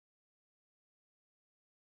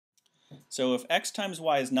So if x times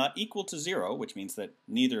y is not equal to 0, which means that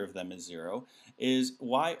neither of them is 0, is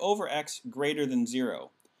y over x greater than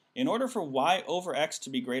 0? In order for y over x to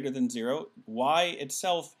be greater than 0, y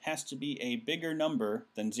itself has to be a bigger number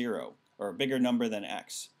than 0, or a bigger number than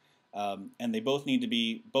x. And they both need to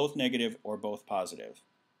be both negative or both positive.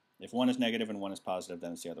 If one is negative and one is positive,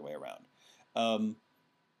 then it's the other way around.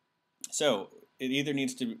 So it either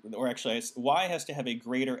needs to, or actually, y has to have a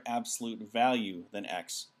greater absolute value than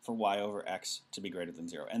x for y over x to be greater than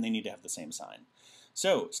 0, and they need to have the same sign.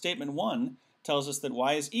 So statement 1 tells us that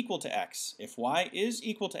y is equal to x. If y is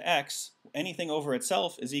equal to x, anything over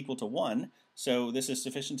itself is equal to 1, so this is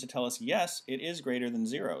sufficient to tell us, yes, it is greater than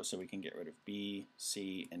 0, so we can get rid of b,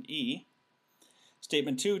 c, and e.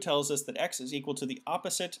 Statement 2 tells us that x is equal to the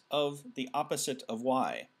opposite of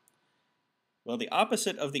y. Well, the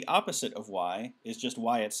opposite of y is just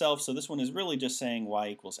y itself, so this one is really just saying y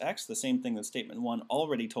equals x, the same thing that statement 1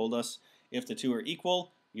 already told us. If the two are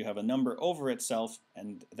equal, you have a number over itself,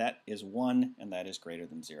 and that is 1, and that is greater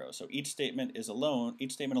than 0. So each statement alone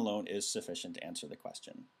is sufficient to answer the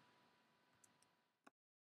question.